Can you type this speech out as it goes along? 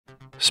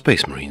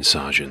Space Marine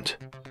Sergeant.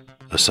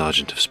 A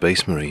Sergeant of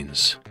Space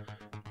Marines.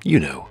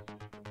 You know,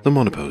 the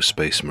monopose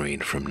Space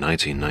Marine from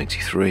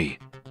 1993,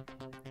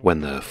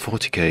 when the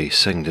 40k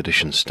 2nd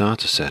edition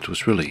starter set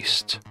was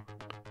released.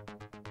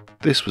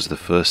 This was the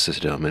first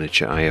Citadel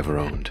miniature I ever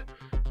owned,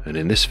 and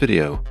in this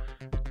video,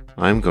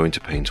 I'm going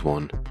to paint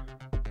one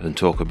and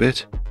talk a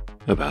bit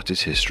about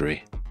its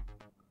history.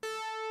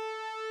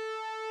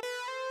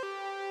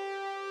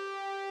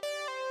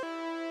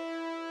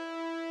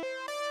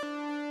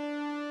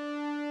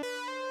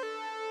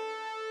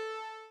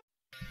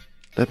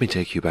 Let me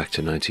take you back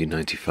to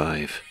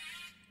 1995,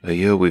 a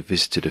year we've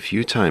visited a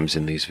few times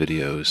in these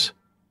videos,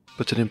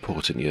 but an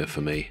important year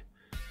for me.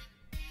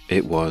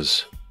 It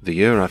was the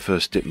year I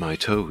first dipped my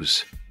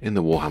toes in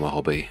the Warhammer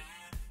hobby,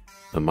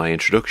 and my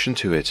introduction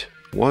to it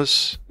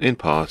was, in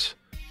part,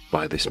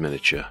 by this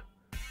miniature.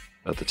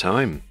 At the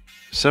time,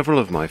 several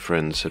of my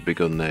friends had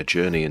begun their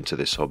journey into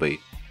this hobby,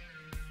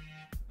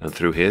 and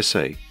through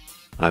hearsay,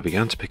 I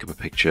began to pick up a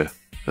picture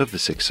of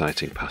this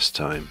exciting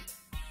pastime.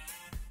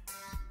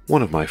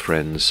 One of my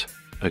friends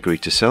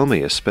agreed to sell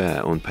me a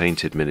spare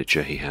unpainted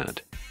miniature he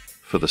had,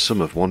 for the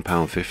sum of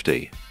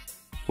 £1.50.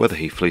 Whether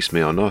he fleeced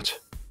me or not,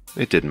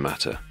 it didn't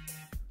matter.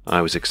 I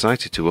was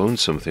excited to own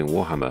something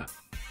Warhammer,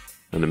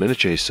 and the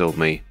miniature he sold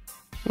me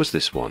was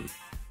this one.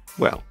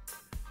 Well,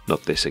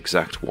 not this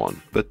exact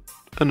one, but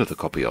another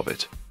copy of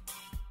it.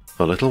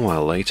 A little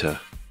while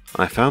later,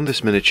 I found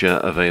this miniature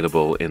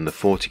available in the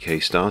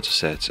 40k starter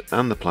set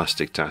and the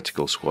plastic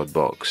tactical squad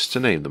box, to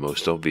name the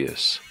most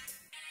obvious.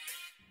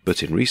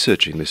 But in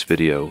researching this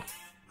video,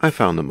 I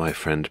found that my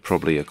friend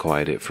probably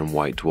acquired it from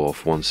White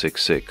Dwarf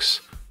 166,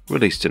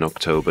 released in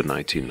October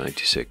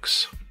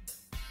 1996.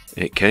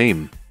 It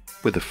came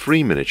with a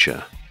free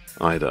miniature,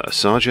 either a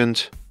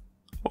sergeant,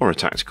 or a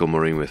tactical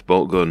marine with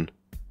bolt gun,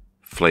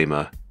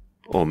 flamer,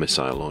 or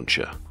missile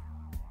launcher.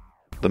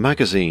 The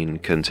magazine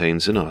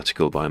contains an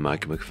article by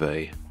Mike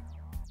McVeigh,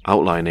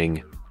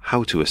 outlining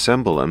how to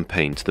assemble and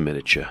paint the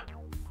miniature.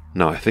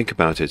 Now I think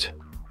about it,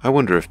 I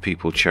wonder if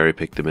people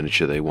cherry-picked the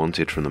miniature they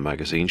wanted from the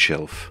magazine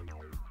shelf.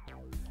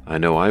 I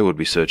know I would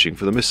be searching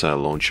for the missile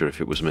launcher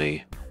if it was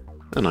me,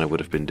 and I would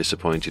have been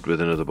disappointed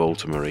with another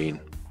bolter marine,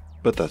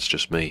 but that's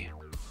just me.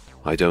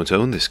 I don't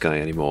own this guy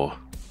anymore,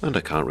 and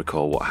I can't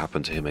recall what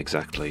happened to him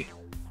exactly.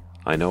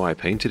 I know I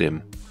painted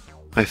him.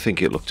 I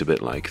think it looked a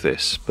bit like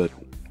this, but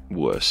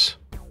worse.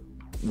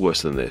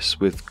 Worse than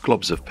this, with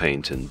globs of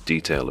paint and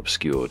detail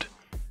obscured.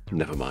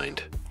 Never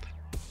mind.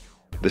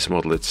 This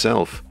model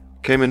itself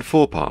came in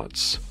 4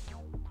 parts: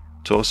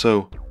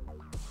 torso,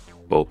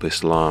 bolt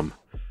pistol arm,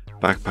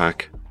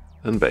 backpack,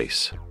 and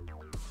base.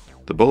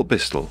 The bolt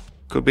pistol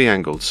could be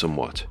angled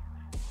somewhat,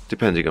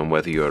 depending on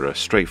whether you're a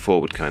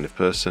straightforward kind of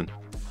person,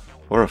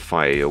 or a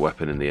fire your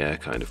weapon in the air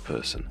kind of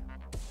person.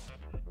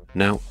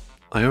 Now,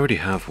 I already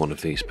have one of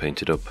these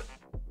painted up,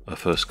 a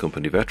First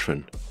Company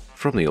veteran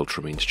from the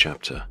Ultramarines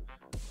chapter,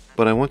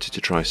 but I wanted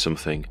to try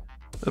something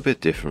a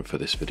bit different for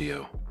this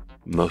video.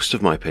 Most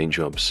of my paint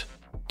jobs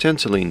tend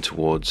to lean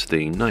towards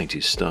the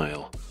 90s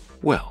style,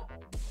 well,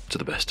 to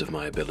the best of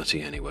my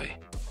ability anyway.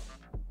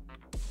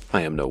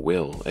 I am no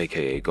Will,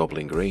 aka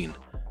Goblin Green,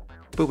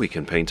 but we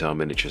can paint our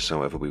miniatures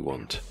however we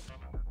want.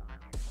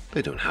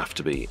 They don't have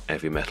to be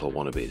Eavy Metal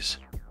wannabes,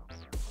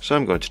 so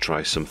I'm going to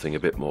try something a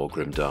bit more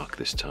grimdark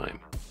this time,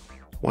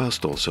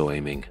 whilst also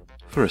aiming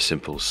for a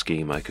simple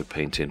scheme I could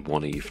paint in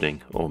one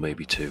evening or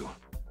maybe 2.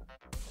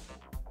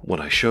 What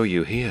I show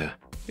you here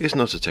is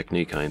not a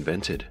technique I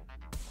invented.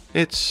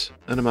 It's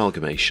an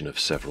amalgamation of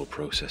several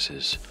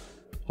processes,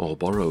 all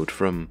borrowed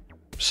from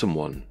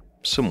someone,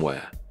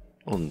 somewhere,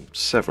 on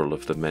several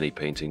of the many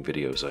painting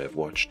videos I have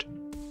watched.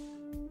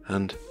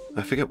 And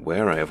I forget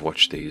where I have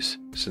watched these,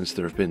 since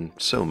there have been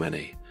so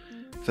many.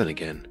 Then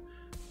again,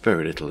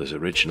 very little is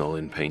original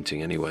in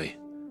painting anyway.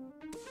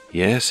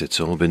 Yes, it's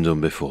all been done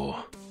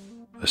before,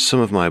 as some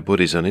of my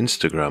buddies on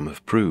Instagram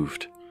have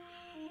proved.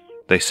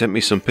 They sent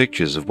me some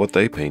pictures of what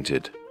they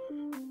painted.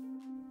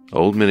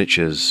 Old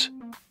miniatures,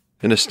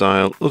 in a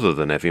style other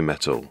than Eavy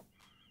Metal.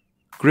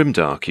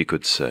 Grimdark, you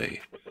could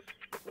say,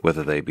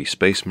 whether they be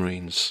Space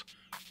Marines,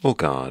 or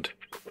Guard,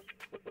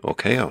 or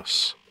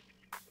Chaos.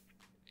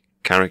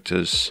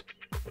 Characters,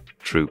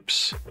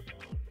 troops,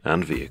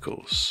 and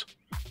vehicles.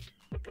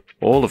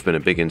 All have been a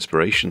big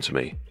inspiration to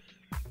me,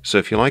 so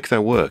if you like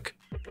their work,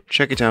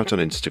 check it out on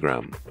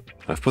Instagram.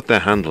 I've put their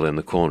handle in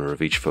the corner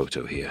of each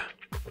photo here.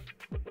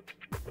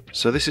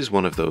 So this is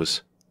one of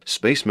those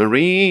Space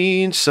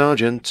Marine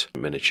Sergeant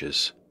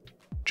miniatures,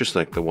 just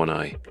like the one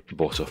I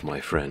bought off my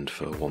friend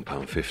for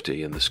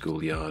 £1.50 in the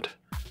schoolyard.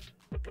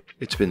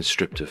 It's been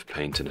stripped of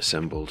paint and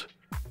assembled.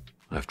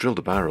 I've drilled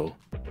a barrel,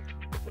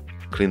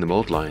 cleaned the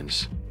mould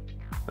lines,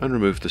 and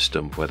removed the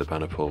stump where the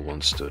banner pole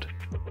once stood.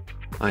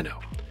 I know,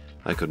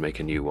 I could make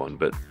a new one,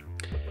 but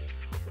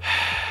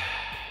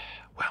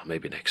well,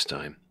 maybe next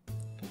time.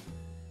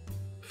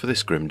 For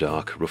this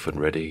grimdark, rough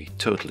and ready,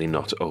 totally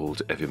not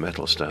old Eavy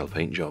Metal style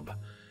paint job,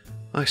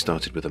 I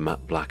started with a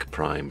matte black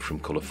prime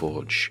from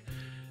Colourforge,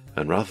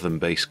 and rather than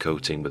base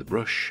coating with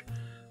brush,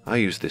 I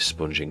used this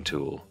sponging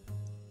tool.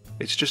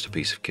 It's just a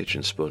piece of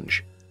kitchen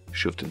sponge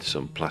shoved into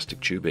some plastic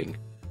tubing.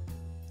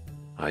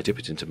 I dip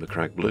it into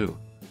Macragge blue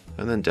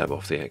and then dab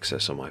off the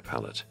excess on my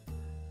palette.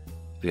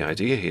 The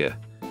idea here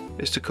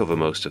is to cover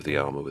most of the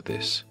armour with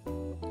this,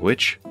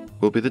 which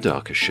will be the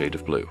darkest shade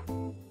of blue.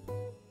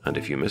 And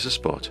if you miss a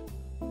spot,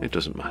 it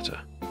doesn't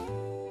matter.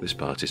 This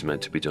part is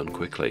meant to be done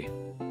quickly.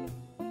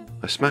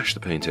 I smash the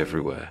paint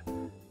everywhere,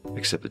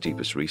 except the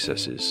deepest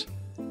recesses,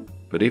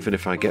 but even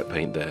if I get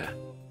paint there,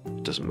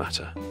 it doesn't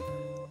matter.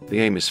 The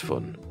aim is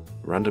fun,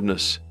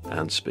 randomness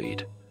and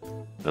speed,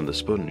 and the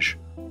sponge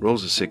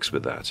rolls a 6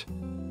 with that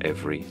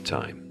every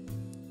time.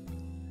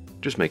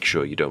 Just make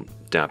sure you don't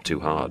dab too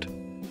hard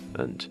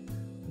and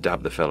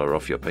dab the fella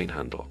off your paint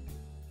handle.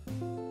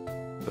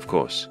 Of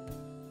course,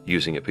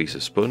 using a piece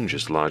of sponge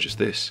as large as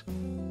this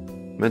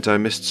meant I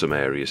missed some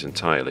areas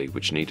entirely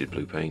which needed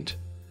blue paint,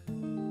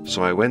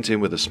 so I went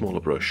in with a smaller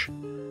brush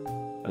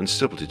and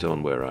stippled it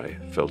on where I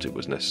felt it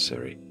was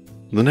necessary.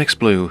 The next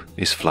blue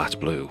is Flat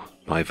Blue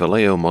by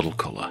Vallejo Model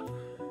Colour,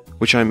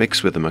 which I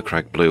mix with the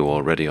Macragge blue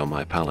already on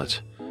my palette.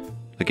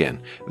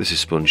 Again, this is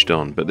sponged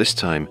on, but this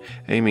time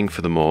aiming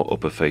for the more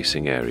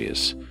upper-facing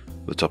areas,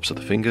 the tops of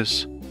the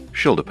fingers,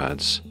 shoulder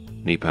pads,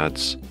 knee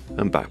pads,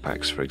 and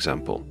backpacks, for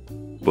example.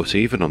 But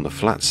even on the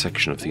flat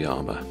section of the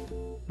armour,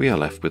 we are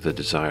left with a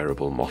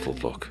desirable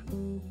mottled look.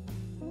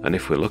 And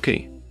if we're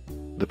lucky,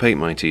 the paint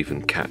might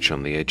even catch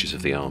on the edges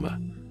of the armour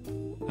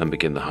and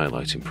begin the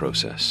highlighting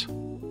process.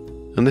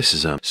 And this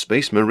is a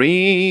Space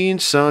Marine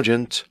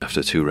Sergeant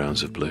after 2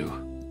 rounds of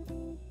blue.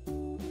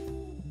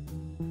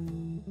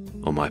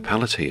 On my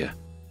palette here,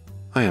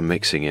 I am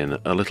mixing in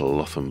a little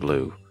Lotham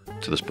blue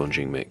to the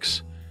sponging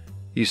mix,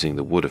 using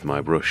the wood of my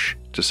brush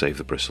to save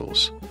the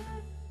bristles.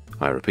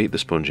 I repeat the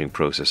sponging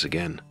process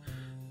again,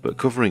 but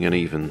covering an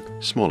even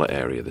smaller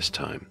area this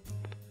time,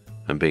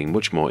 and being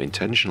much more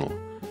intentional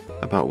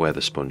about where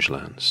the sponge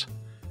lands.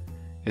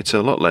 It's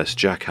a lot less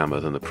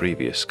jackhammer than the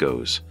previous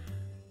goes,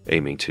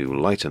 aiming to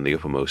lighten the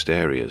uppermost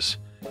areas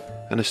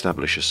and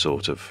establish a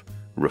sort of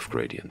rough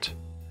gradient.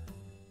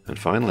 And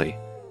finally,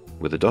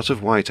 with a dot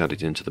of white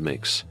added into the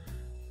mix,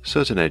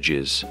 certain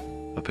edges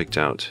are picked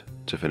out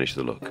to finish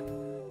the look.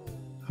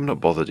 I'm not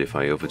bothered if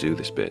I overdo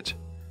this bit.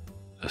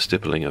 A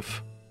stippling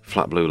of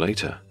flat blue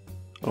later,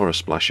 or a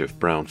splash of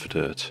brown for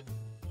dirt,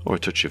 or a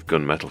touch of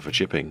gunmetal for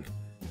chipping,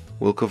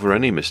 will cover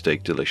any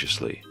mistake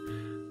deliciously.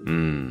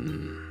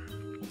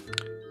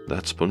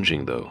 That's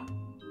sponging though.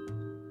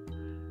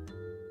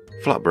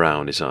 Flat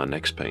brown is our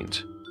next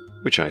paint,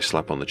 which I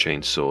slap on the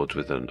chainsword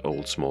with an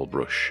old small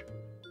brush.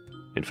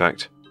 In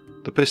fact,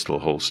 the pistol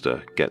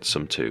holster gets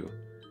some too,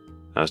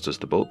 as does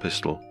the bolt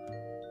pistol,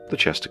 the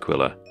chest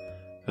aquila,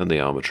 and the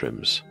armour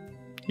trims.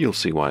 You'll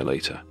see why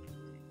later.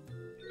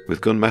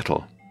 With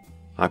gunmetal,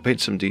 I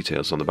paint some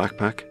details on the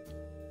backpack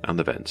and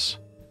the vents.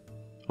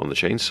 On the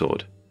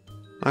chainsword,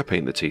 I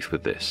paint the teeth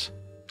with this,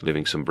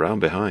 leaving some brown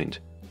behind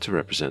to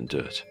represent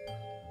dirt.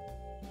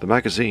 The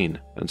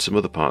magazine and some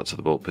other parts of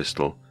the bolt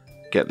pistol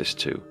get this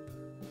too,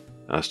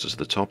 as does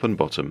the top and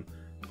bottom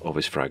of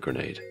his frag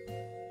grenade.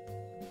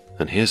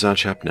 And here's our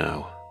chap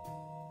now.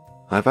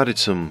 I've added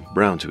some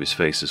brown to his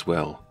face as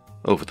well,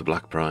 over the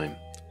black prime.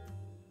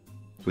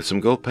 With some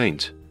gold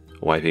paint,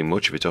 wiping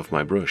much of it off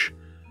my brush,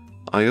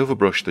 I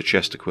overbrush the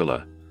chest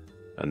aquila,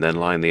 and then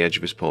line the edge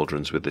of his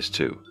pauldrons with this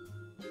too.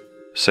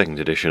 2nd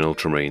edition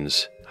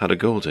Ultramarines had a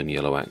golden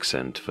yellow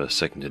accent for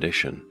 2nd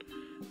edition,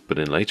 but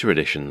in later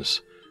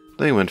editions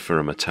they went for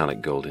a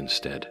metallic gold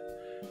instead,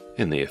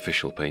 in the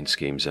official paint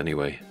schemes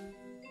anyway.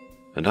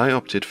 And I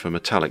opted for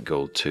metallic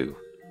gold too,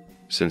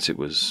 since it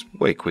was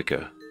way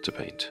quicker to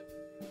paint.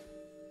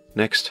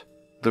 Next,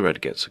 the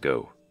red gets a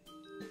go.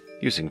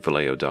 Using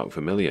Vallejo Dark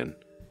Vermilion,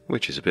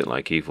 which is a bit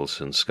like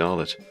Evilson's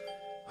Scarlet,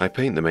 I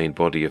paint the main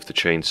body of the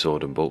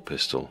chainsword and bolt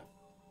pistol.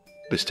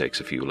 This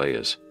takes a few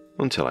layers,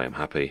 until I am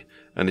happy,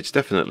 and it's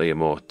definitely a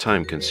more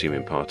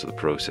time-consuming part of the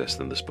process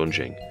than the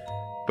sponging,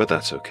 but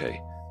that's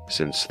okay,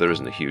 since there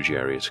isn't a huge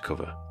area to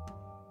cover.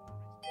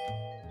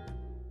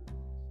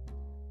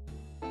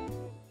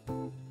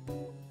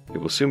 It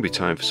will soon be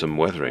time for some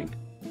weathering,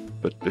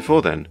 but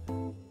before then,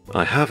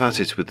 I have at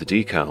it with the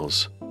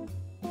decals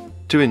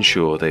to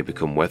ensure they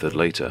become weathered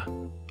later,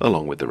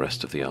 along with the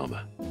rest of the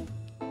armour.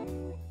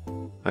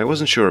 I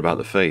wasn't sure about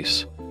the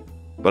face,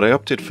 but I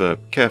opted for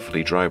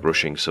carefully dry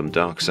brushing some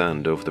dark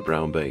sand over the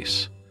brown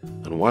base,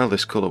 and while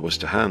this colour was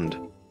to hand,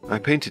 I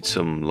painted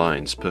some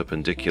lines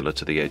perpendicular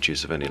to the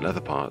edges of any leather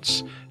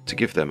parts to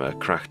give them a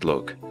cracked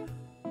look.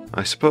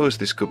 I suppose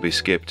this could be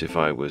skipped if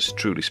I was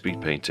truly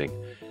speed painting,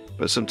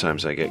 but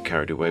sometimes I get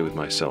carried away with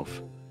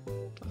myself.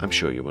 I'm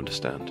sure you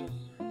understand.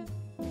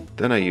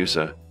 Then I use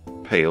a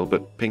pale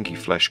but pinky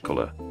flesh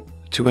colour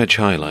to edge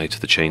highlight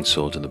the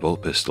chainsword and the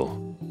bolt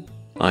pistol.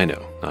 I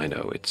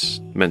know, it's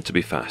meant to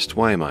be fast.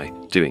 Why am I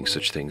doing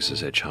such things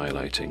as edge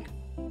highlighting?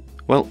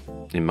 Well,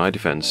 in my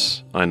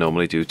defence, I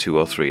normally do 2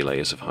 or 3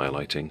 layers of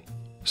highlighting,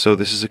 so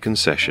this is a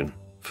concession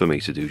for me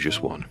to do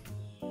just 1.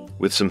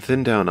 With some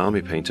thinned down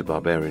army painter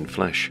barbarian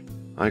flesh,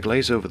 I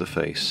glaze over the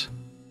face.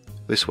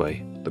 This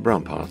way, the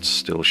brown parts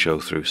still show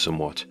through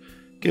somewhat,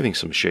 giving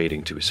some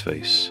shading to his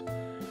face.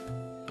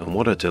 And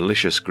what a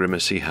delicious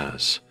grimace he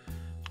has,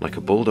 like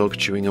a bulldog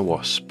chewing a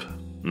wasp.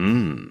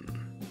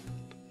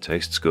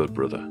 Tastes good,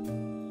 brother.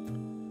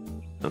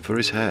 And for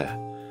his hair,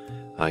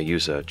 I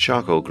use a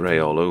charcoal grey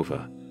all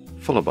over,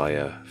 followed by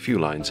a few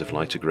lines of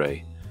lighter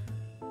grey.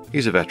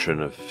 He's a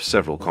veteran of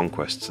several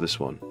conquests, this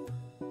one.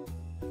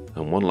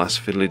 And one last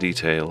fiddly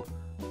detail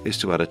is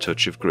to add a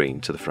touch of green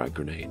to the frag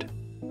grenade.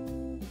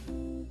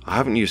 I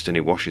haven't used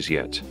any washes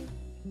yet,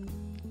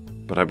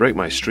 but I break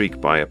my streak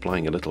by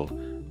applying a little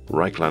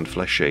Reichland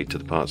flesh shade to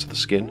the parts of the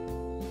skin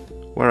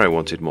where I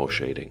wanted more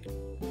shading,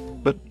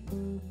 but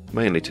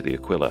mainly to the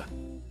aquila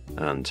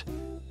and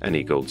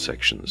any gold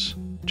sections,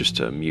 just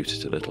to mute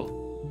it a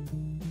little.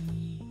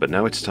 But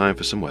now it's time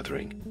for some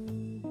weathering,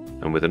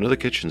 and with another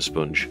kitchen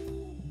sponge,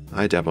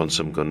 I dab on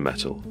some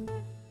gunmetal.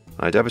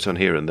 I dab it on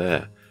here and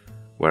there,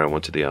 where I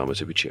wanted the armour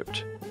to be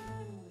chipped.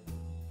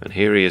 And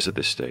here he is at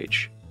this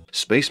stage.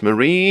 Space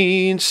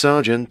Marine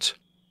Sergeant!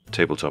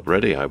 Tabletop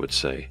ready, I would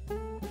say.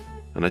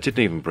 And I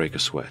didn't even break a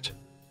sweat.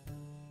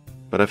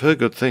 But I've heard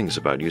good things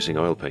about using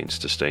oil paints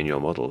to stain your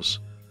models,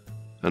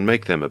 and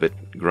make them a bit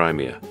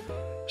grimier,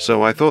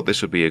 so I thought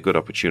this would be a good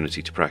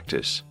opportunity to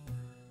practice.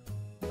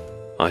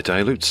 I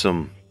dilute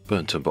some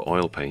burnt umber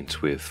oil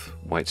paint with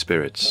white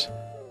spirits,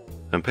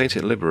 and paint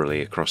it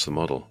liberally across the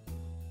model,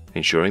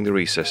 ensuring the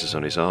recesses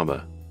on his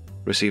armour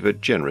receive a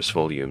generous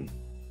volume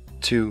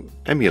to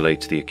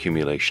emulate the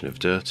accumulation of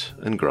dirt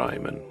and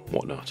grime and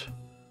whatnot.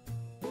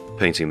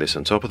 Painting this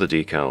on top of the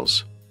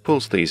decals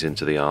pulls these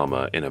into the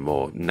armour in a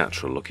more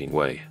natural looking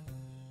way.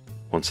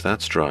 Once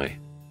that's dry,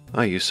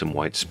 I use some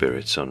white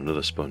spirits on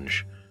another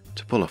sponge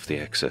to pull off the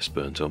excess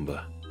burnt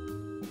umber.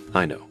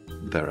 I know,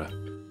 there are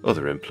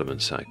other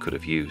implements I could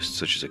have used,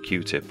 such as a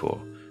Q-tip or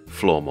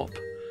floor mop,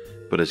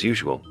 but as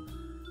usual,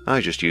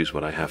 I just use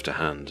what I have to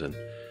hand, and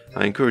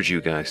I encourage you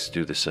guys to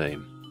do the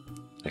same.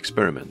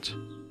 Experiment,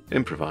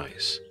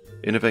 improvise,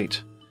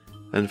 innovate,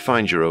 and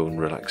find your own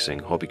relaxing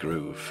hobby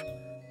groove.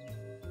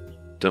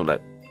 Don't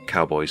let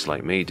cowboys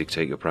like me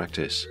dictate your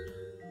practice.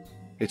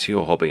 It's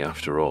your hobby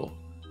after all,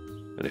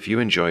 and if you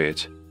enjoy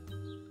it,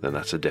 then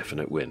that's a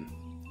definite win.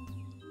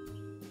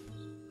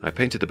 I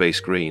painted the base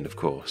green, of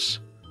course.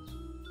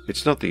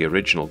 It's not the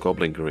original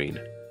goblin green.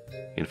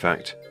 In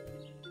fact,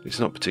 it's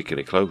not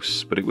particularly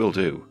close, but it will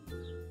do.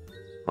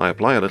 I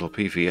apply a little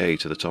PVA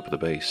to the top of the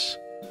base,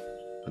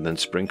 and then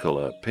sprinkle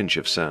a pinch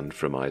of sand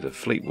from either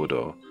Fleetwood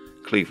or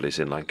Cleveleys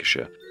in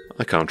Lancashire.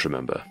 I can't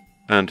remember,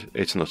 and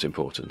it's not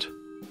important.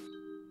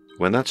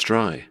 When that's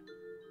dry,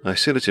 I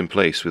seal it in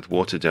place with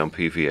watered down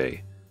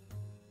PVA,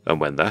 and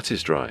when that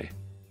is dry,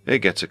 it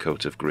gets a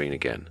coat of green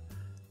again,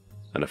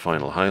 and a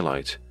final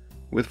highlight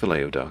with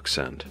Vallejo dark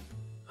sand.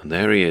 And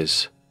there he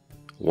is,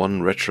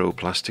 one retro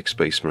plastic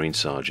Space Marine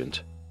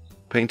Sergeant,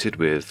 painted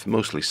with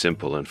mostly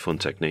simple and fun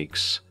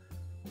techniques,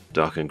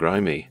 dark and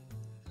grimy,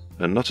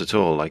 and not at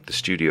all like the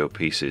studio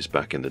pieces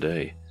back in the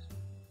day.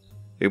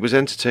 It was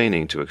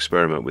entertaining to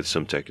experiment with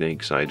some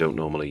techniques I don't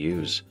normally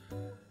use.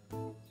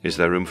 Is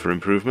there room for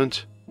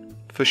improvement?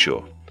 For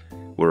sure.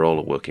 We're all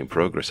a work in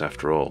progress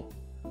after all.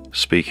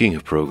 Speaking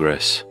of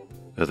progress,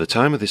 at the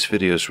time of this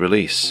video's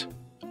release,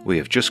 we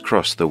have just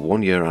crossed the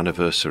 1 year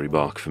anniversary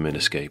mark for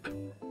Miniscape.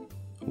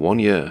 1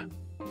 year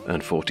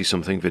and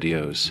 40-something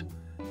videos.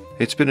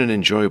 It's been an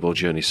enjoyable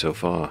journey so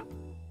far,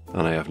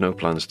 and I have no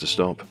plans to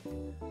stop.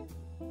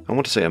 I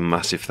want to say a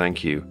massive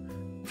thank you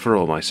for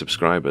all my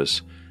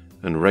subscribers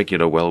and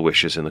regular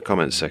well-wishers in the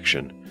comments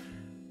section.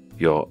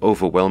 Your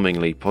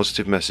overwhelmingly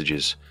positive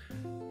messages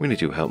really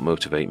do help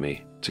motivate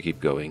me to keep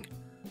going.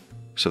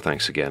 So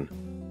thanks again.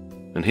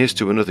 And here's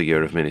to another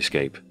year of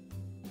Miniscape,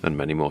 and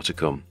many more to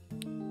come.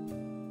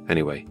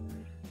 Anyway,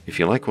 if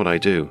you like what I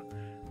do,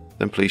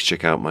 then please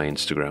check out my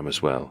Instagram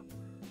as well.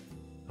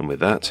 And with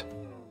that,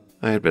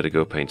 I had better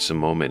go paint some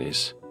more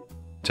minis.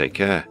 Take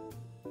care,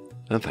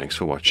 and thanks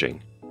for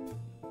watching.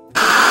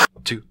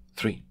 2,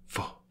 3,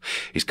 4.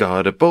 He's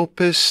got a bolt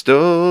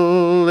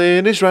pistol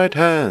in his right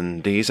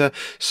hand. He's a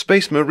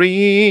Space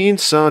Marine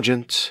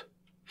Sergeant.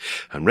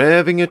 And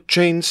revving a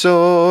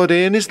chainsword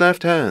in his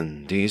left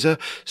hand. He's a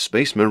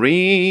Space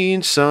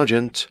Marine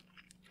Sergeant.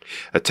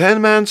 A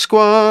 10-man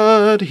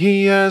squad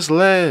he has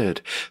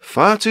led,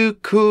 far too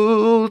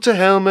cool to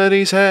helmet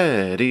his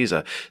head. He's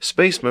a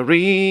Space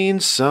Marine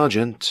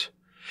Sergeant.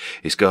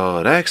 He's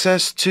got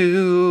access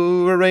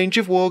to a range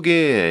of war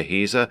gear.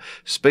 He's a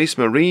Space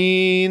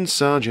Marine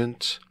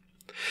Sergeant.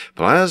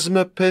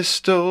 Plasma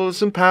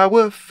pistols and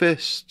power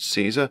fists.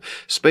 He's a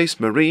Space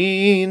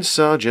Marine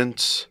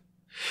Sergeant.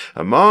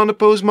 A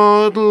monopose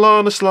model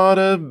on a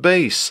slaughter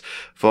base.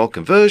 For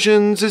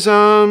conversions his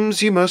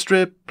arms you must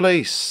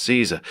replace.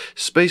 He's a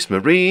Space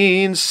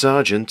Marine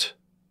Sergeant.